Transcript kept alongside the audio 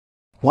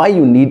Why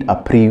you need a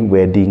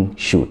pre-wedding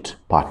shoot,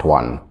 part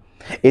 1.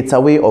 It's a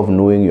way of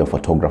knowing your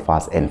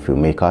photographers and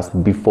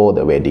filmmakers before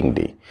the wedding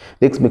day.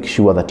 This makes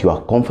sure that you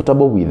are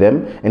comfortable with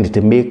them, and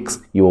it makes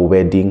your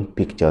wedding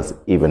pictures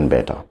even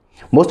better.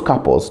 Most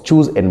couples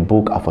choose and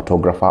book a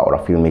photographer or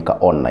a filmmaker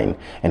online,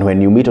 and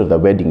when you meet on the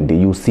wedding day,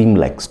 you seem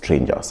like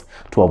strangers.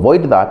 To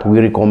avoid that, we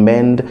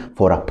recommend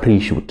for a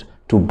pre-shoot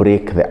to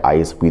break the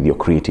ice with your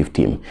creative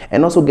team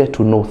and also get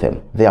to know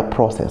them, their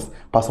process,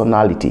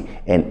 personality,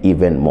 and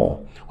even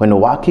more. When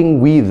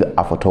working with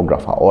a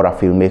photographer or a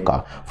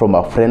filmmaker from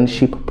a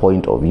friendship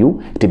point of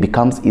view, it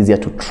becomes easier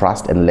to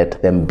trust and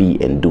let them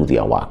be and do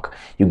their work.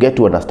 You get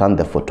to understand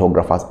the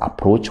photographer's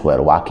approach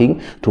while working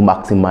to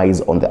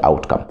maximize on the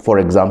outcome. For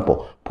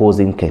example,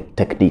 posing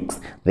techniques,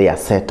 their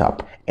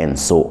setup, and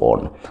so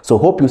on. So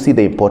hope you see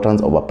the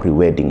importance of a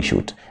pre-wedding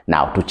shoot.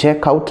 Now, to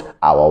check out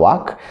our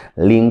work,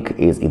 link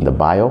is in the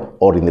bio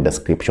or in the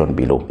description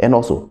below. And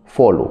also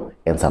follow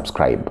and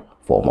subscribe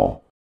for more.